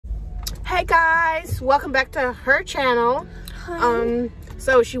Hey guys, welcome back to her channel. Hi.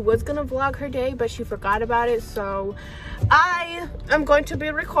 So she was gonna vlog her day, but she forgot about it, so I am going to be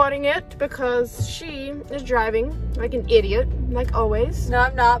recording it because she is driving like an idiot, like always. No,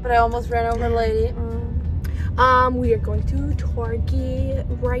 I'm not, but I almost ran over a lady. We are going to Target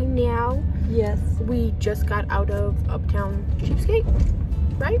right now. Yes. We just got out of Uptown Cheapskate,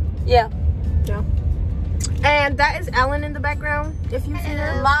 right? Yeah. Yeah. And that is Ellen in the background, if you see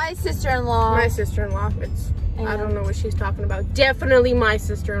her. My sister-in-law. My sister-in-law. I don't know what she's talking about. Definitely my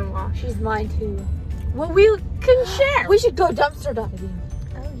sister-in-law. She's mine too. Well, we can share. We should go dumpster diving.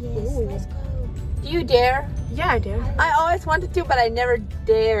 Oh yes, Ooh. let's go. Do you dare? Yeah, I do. I always wanted to, but I never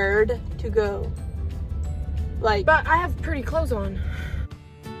dared to go. Like, But I have pretty clothes on.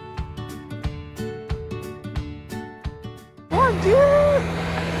 Oh, dude!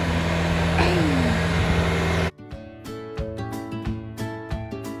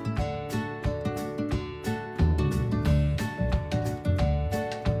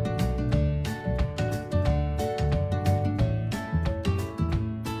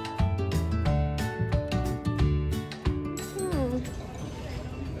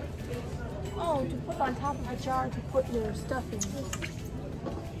 oh, to put on top of a jar to put your stuff in.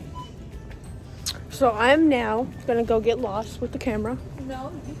 So I'm now gonna go get lost with the camera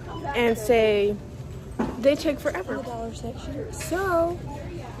No, you come back. and say they take forever. $4 section. So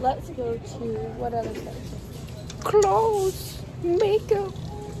Let's go to what other section? clothes, makeup.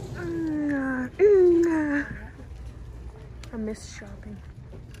 I miss shopping.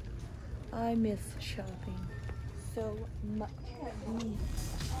 I miss shopping so much.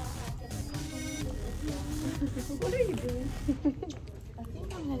 What are you doing? I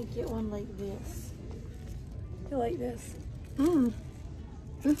think I'm gonna get one like this. You like this? I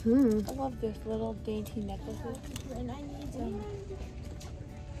love this little dainty necklaces. And I need to.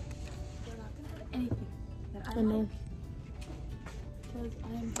 Anything that I know. like. Because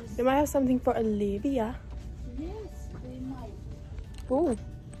I'm just. They might have something for Olivia. Yes, they might. Ooh.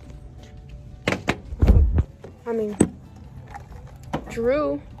 I mean,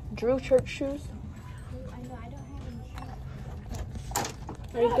 Drew church shoes. I know I don't have any shoes.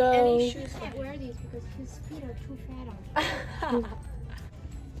 There you Any go. shoes. I can't wear these because his feet are too fat on.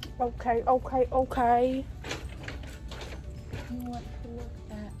 Okay. You want to look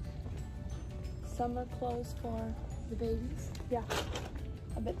at summer clothes for the babies? Yeah.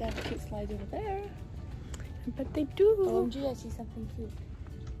 I bet they have cute slides over there. But they do. OMG, I see something cute.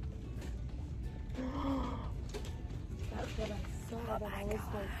 That's what I saw, but I was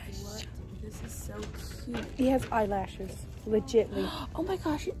like, what? This is so cute. He has eyelashes. Legitly. Oh my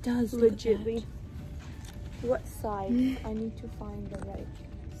gosh, it does. Legitly. What size? I need to find the right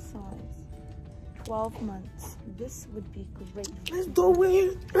size. 12 months. This would be great. Let's do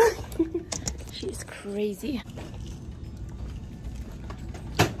it. She is crazy.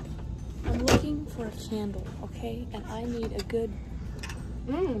 I'm looking for a candle, okay? And I need a good...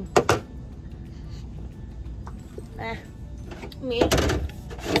 Me.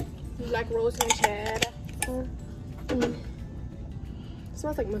 You like rose and cheddar?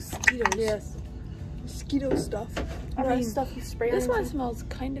 Smells like mosquitoes. Yes. Mosquito stuff. I mean, Stuff you spray this on one your- smells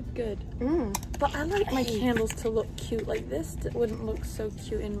kind of good. But I like my candles to look cute. Like this wouldn't look so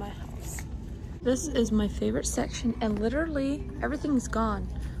cute in my house. This is my favorite section, and literally everything's gone.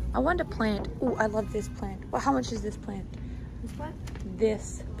 I want a plant. Ooh, I love this plant. Well, how much is this plant? This one?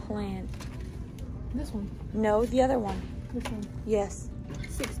 This plant. This one. No, the other one. This one. Yes.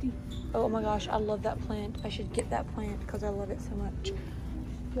 60. Oh my gosh, I love that plant. I should get that plant because I love it so much.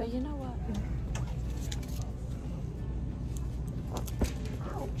 But you know what?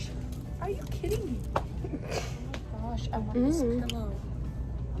 Ouch. Are you kidding me? Oh my gosh, I want this pillow.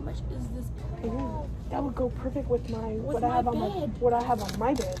 How much is this pillow? That would go perfect with my With what I my have on bed. what I have on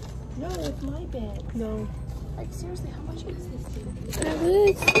my bed. No, it's my bed. No. Like seriously, how much is this thing?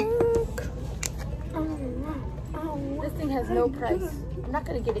 This thing has no price. I'm not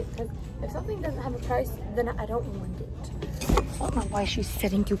gonna get it because if something doesn't have a price, then I don't want it. I don't know why she's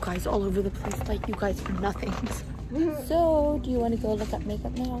setting you guys all over the place like you guys are nothings. So, do you want to go look at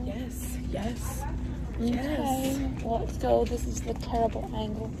makeup now? Yes. Okay. Well, let's go. This is the terrible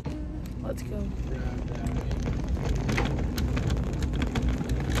angle. Let's go.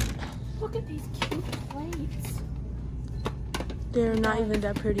 Look at these cute plates. They're not even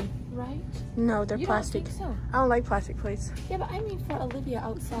that pretty. Right? No, they're You plastic. don't think so? I don't like plastic plates. Yeah, but I mean for Olivia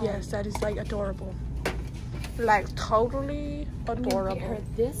outside. Yes, that is like adorable. Like totally adorable. Get her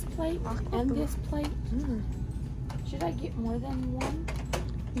this plate and this plate. Should I get more than one?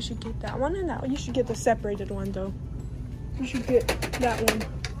 You should get that one and that one. You should get the separated one though. You should get that one.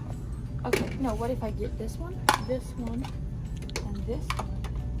 Okay, no, what if I get this one, and this one?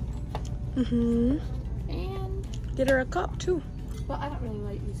 And Get her a cup too. but I don't really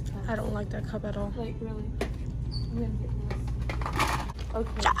like these cups. I don't like that cup at all. Like really. I'm gonna get this.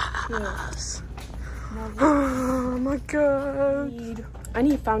 Okay. Yes. Now this Oh my god. need. I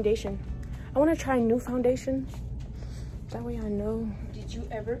need foundation. I want to try new foundation. That way I know. Did you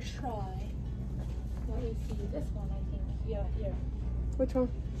ever try? Let me see. This one, I think. Yeah, here. Which one?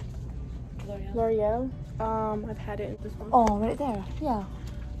 L'Oreal. L'Oreal. I've had it in this one. Oh, right there. Yeah.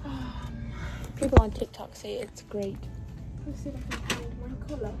 People on TikTok say it's great. Let's see if I can find my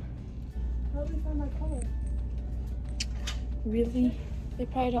color. How do we find my color? Really? They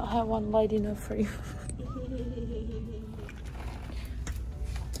probably don't have one light enough for you.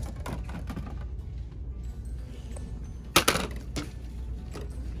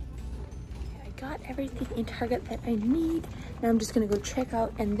 I got everything in Target that I need. Now I'm just gonna go check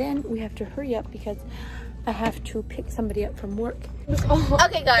out, and then we have to hurry up because I have to pick somebody up from work.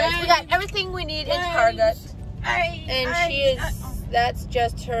 Okay guys, we got everything we need in Target. And she is, that's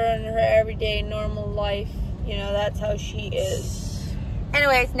just her and her everyday normal life. You know, that's how she is.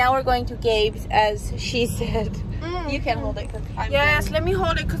 Anyways, now we're going to Gabe's, as she said. You can hold it. Yes, let me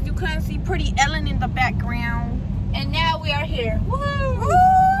hold it because you can't see pretty Ellen in the background. And now we are here. Woo!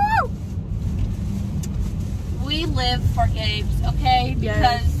 Woo! We live for Gabe's, okay?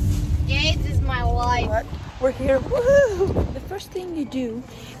 Because Gabe's is my life. we're here. Woo! The first thing you do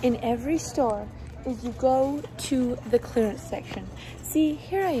in every store is you go to the clearance section. See,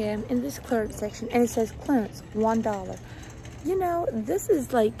 here I am in this clearance section, and it says clearance, $1. You know, this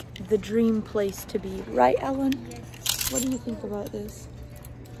is like the dream place to be, right, Ellen? Yes. What do you think about this?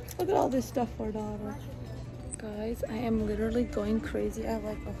 Look at all this stuff for $1. Guys, I am literally going crazy. I have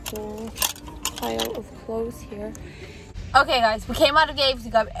like a whole pile of clothes here. Okay guys, we came out of Gabe's, we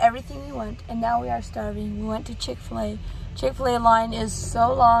got everything we want, and now we are starving. We went to Chick-fil-A. Chick-fil-A line is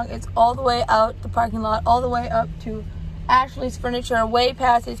so long. It's all the way out the parking lot, all the way up to Ashley's Furniture, way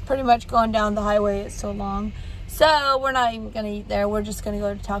past. It's pretty much going down the highway. It's so long. So we're not even gonna eat there. We're just gonna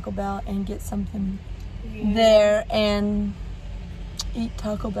go to Taco Bell and get something there and eat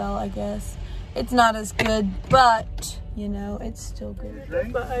Taco Bell, I guess. It's not as good, but you know, it's still good.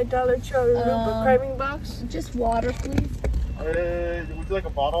 But $1 craving box. Just water, please. Would you like a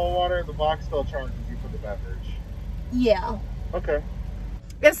bottle of water? The box still charges you for the beverage. Yeah. Okay.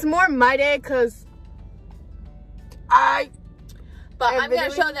 It's more my day because But I'm gonna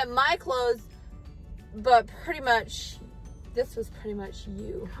show them my clothes, but pretty much, this was pretty much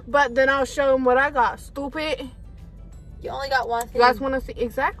you. But then I'll show them what I got. Stupid. You only got one thing. You guys want to see?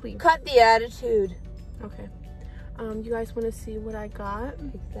 Exactly. Cut the attitude. Okay. You guys want to see what I got?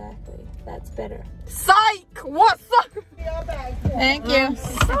 Exactly. That's better. Psych! What's up? Thank you.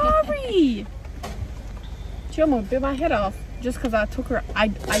 Sorry. She almost bit my head off just because I took her. I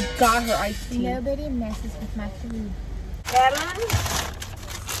got her iced tea. Nobody messes with my food. Ellen?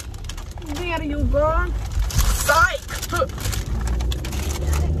 There you go. Psych!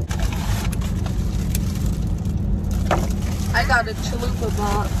 I got a chalupa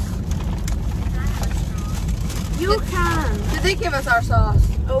box. You can. Did they give us our sauce?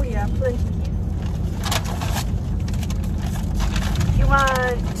 Oh yeah, plenty. You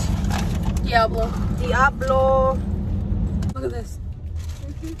want Diablo. Diablo? Look at this.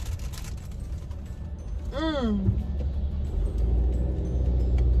 Mmm.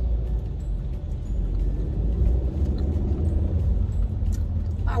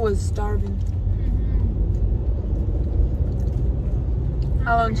 I was starving.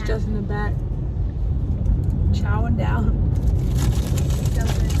 Alan's just in the back, chowing down.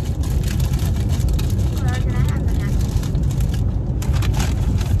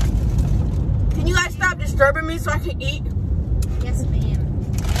 Can you guys stop disturbing me so I can eat? Yes, ma'am.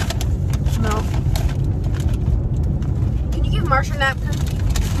 No. Can you give Marsha a napkin?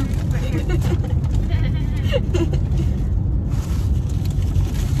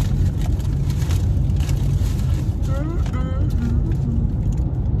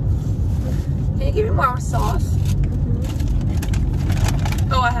 Can you give me more sauce?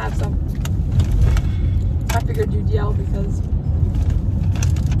 Oh, I have some. I figured you'd yell because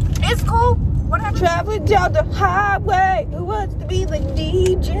It's cool. What happened? Traveling down the highway. Who wants to be the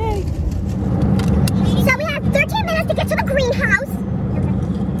DJ? So we have 13 minutes to get to the greenhouse.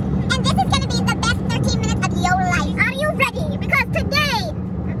 And this is going to be the best 13 minutes of your life. Are you ready? Because today,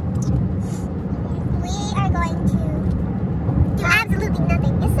 we are going to do absolutely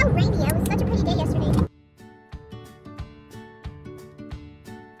nothing. It's so rainy. It was such a pretty day yesterday.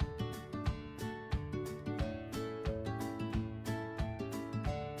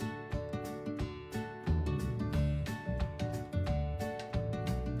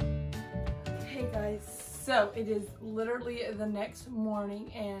 Okay guys, so it is literally the next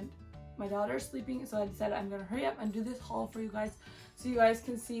morning and my daughter's sleeping, so I decided I'm gonna hurry up and do this haul for you guys so you guys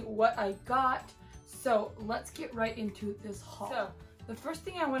can see what I got. So let's get right into this haul. So the first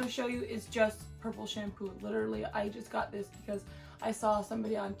thing I want to show you is just purple shampoo. Literally, I just got this because I saw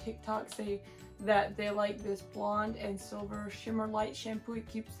somebody on TikTok say that they like this blonde and silver shimmer light shampoo. It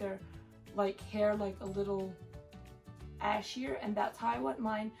keeps their like hair like a little ashier, and that's how I want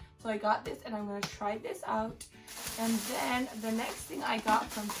mine. So I got this and I'm going to try this out. And then the next thing I got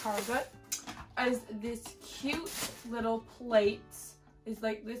from Target is this cute little plates. It's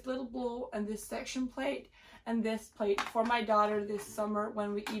like this little bowl and this section plate and this plate for my daughter this summer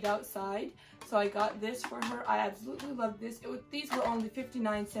when we eat outside. So I got this for her. I absolutely love this. These were only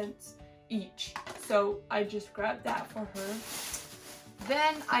 59 cents each. So I just grabbed that for her.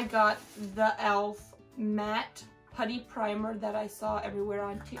 Then I got the e.l.f. matte putty primer that I saw everywhere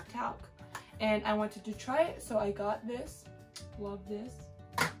on TikTok. And I wanted to try it, so I got this. Love this.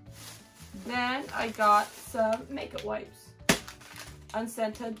 Then I got some makeup wipes.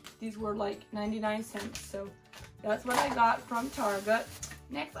 Unscented. These were like 99 cents, so that's what I got from Target.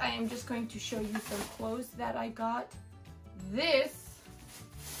 Next, I am just going to show you some clothes that I got. This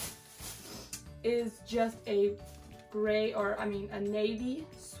is just a gray, or I mean a navy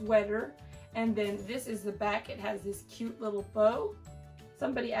sweater. And then this is the back. It has this cute little bow.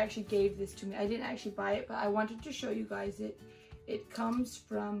 Somebody actually gave this to me. I didn't actually buy it, but I wanted to show you guys it. It comes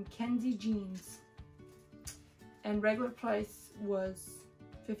from Kenzie Jeans. And regular price was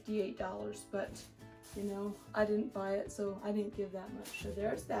 $58, but you know, I didn't buy it, so I didn't give that much. So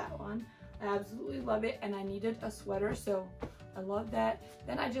there's that one. I absolutely love it, and I needed a sweater, so I love that.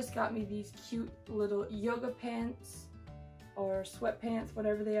 Then I just got me these cute little yoga pants or sweatpants,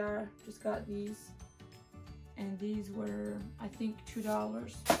 whatever they are. Just got these, and these were, I think, $2.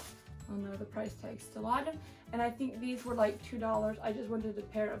 Oh no, the price tag's still on them. And I think these were like $2. I just wanted a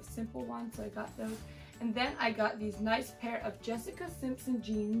pair of simple ones, so I got those. And then I got these nice pair of Jessica Simpson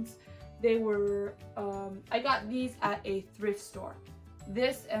jeans. They were, I got these at a thrift store.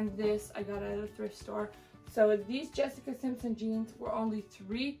 This and this I got at a thrift store. So these Jessica Simpson jeans were only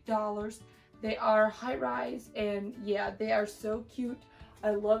 $3. They are high rise, and yeah, they are so cute. I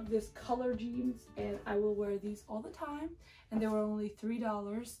love this color jeans, and I will wear these all the time. And they were only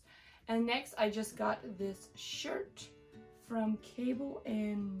 $3. And next I just got this shirt from Cable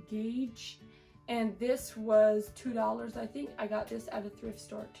and Gauge. And this was $2, I think. I got this at a thrift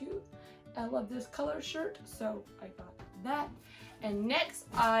store too. I love this color shirt, so I got that. And next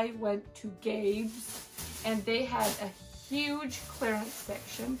I went to Gabe's, and they had a huge clearance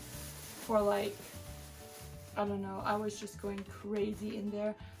section for like, I don't know, I was just going crazy in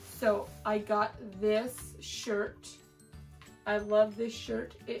there. So I got this shirt. I love this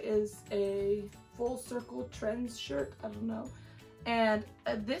shirt. It is a full circle trends shirt, I don't know. And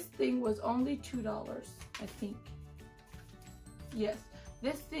this thing was only $2, I think. Yes,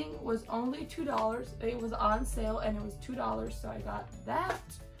 this thing was only $2. It was on sale and it was $2, so I got that.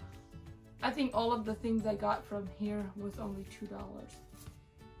 I think all of the things I got from here was only $2.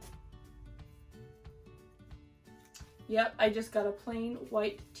 Yep, I just got a plain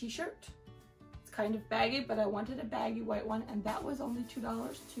white t-shirt. It's kind of baggy, but I wanted a baggy white one, and that was only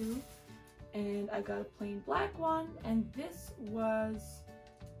 $2 too. And I got a plain black one, and this was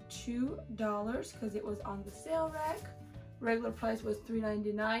 $2 because it was on the sale rack. Regular price was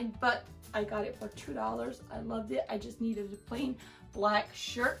 $3.99, but I got it for $2. I loved it. I just needed a plain black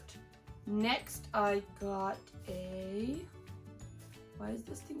shirt. Next, I got a, why is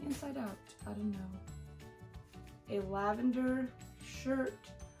this thing inside out? I don't know. A lavender shirt.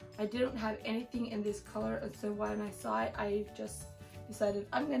 I didn't have anything in this color, and so when I saw it, I just decided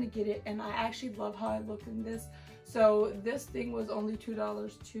I'm gonna get it, and I actually love how I look in this. So this thing was only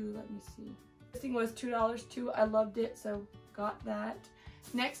 $2 too. Let me see. This thing was $2 too. I loved it, so got that.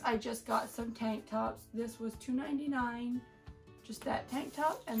 Next, I just got some tank tops. This was $2.99. Just that tank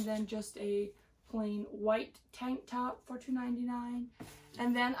top, and then just a plain white tank top for $2.99.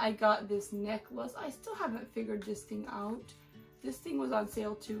 And then I got this necklace. I still haven't figured this thing out. This thing was on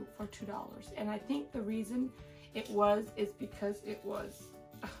sale too for $2, and I think the reason it was is because it was,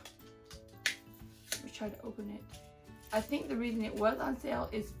 let me try to open it. I think the reason it was on sale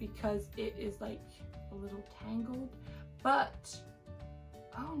is because it is like a little tangled, but,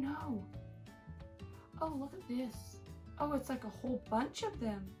 oh no. Oh, look at this. Oh, it's like a whole bunch of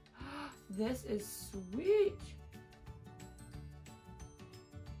them. This is sweet.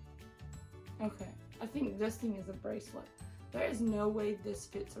 Okay, I think this thing is a bracelet. There is no way this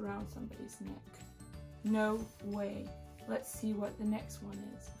fits around somebody's neck. No way. let's see what the next one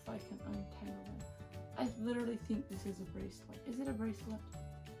is, if I can untangle them. I literally think this is a bracelet. Is it a bracelet?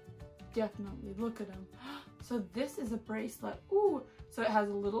 Definitely, look at them. So this is a bracelet. Ooh, so it has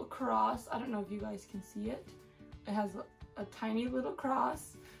a little cross. I don't know if you guys can see it. It has a tiny little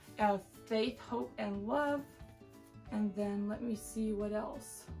cross of faith, hope, and love. And then let me see what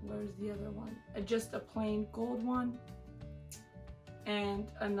else. Where's the other one? Just a plain gold one. And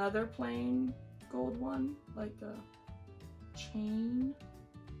another plain gold one, like a chain.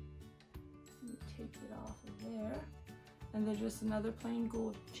 Let me take it off of there. And then just another plain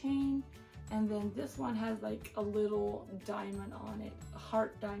gold chain. And then this one has like a little diamond on it, a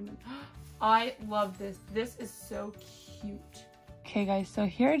heart diamond. I love this. This is so cute. Okay guys, so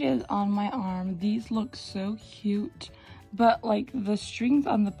here it is on my arm. These look so cute, but like the strings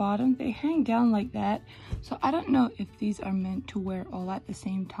on the bottom, they hang down like that. So I don't know if these are meant to wear all at the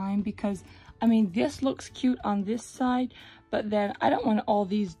same time, because I mean, this looks cute on this side, but then I don't want all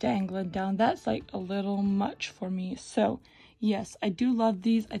these dangling down. That's like a little much for me. So yes, I do love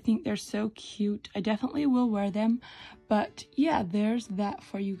these. I think they're so cute. I definitely will wear them. But yeah, there's that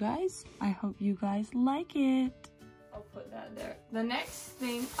for you guys. I hope you guys like it. I'll put that there. The next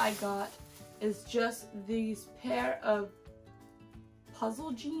thing I got is just these pair of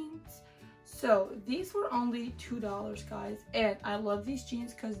puzzle jeans. So these were only $2, guys. And I love these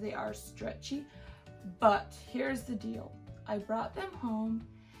jeans because they are stretchy. But here's the deal. I brought them home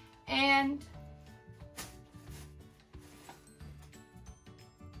and...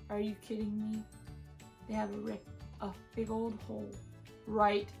 Are you kidding me? They have a big old hole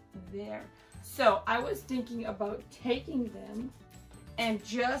right there. So I was thinking about taking them and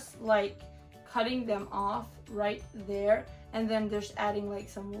just like cutting them off right there, and then just adding like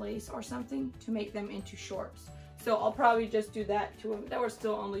some lace or something to make them into shorts. So I'll probably just do that to them. That were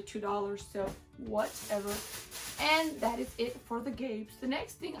still only $2, so whatever. And that is it for the Gabes. The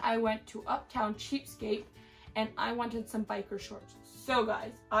next thing, I went to Uptown Cheapskate and I wanted some biker shorts. So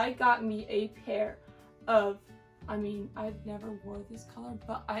guys, I got me a pair of, I mean, I've never wore this color,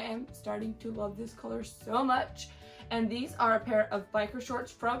 but I am starting to love this color so much. And these are a pair of biker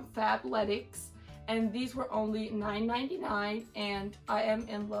shorts from Fabletics. And these were only $9.99, and I am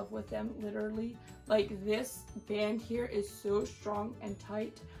in love with them, literally. Like, this band here is so strong and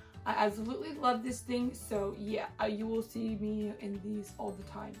tight. I absolutely love this thing. So yeah, you will see me in these all the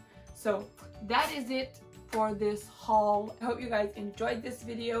time. So that is it for this haul. I hope you guys enjoyed this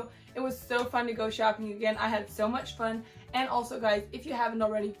video. It was so fun to go shopping again. I had so much fun. And also guys, if you haven't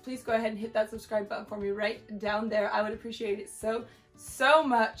already, please go ahead and hit that subscribe button for me right down there. I would appreciate it so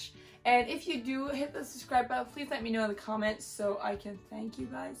much. And if you do hit the subscribe button, please let me know in the comments so I can thank you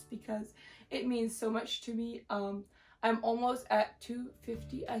guys, because it means so much to me. I'm almost at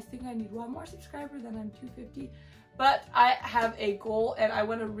 250. I think I need one more subscriber, then I'm 250. But I have a goal and I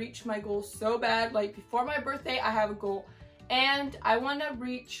want to reach my goal so bad. Like, before my birthday, I have a goal. And I want to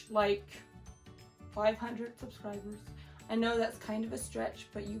reach like 500 subscribers. I know that's kind of a stretch,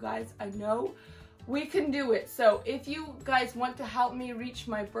 but you guys, I know we can do it. So if you guys want to help me reach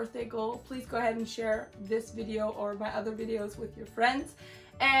my birthday goal, please go ahead and share this video or my other videos with your friends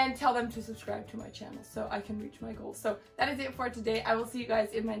and tell them to subscribe to my channel so I can reach my goal. So that is it for today. I will see you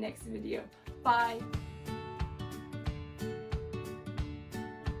guys in my next video. Bye.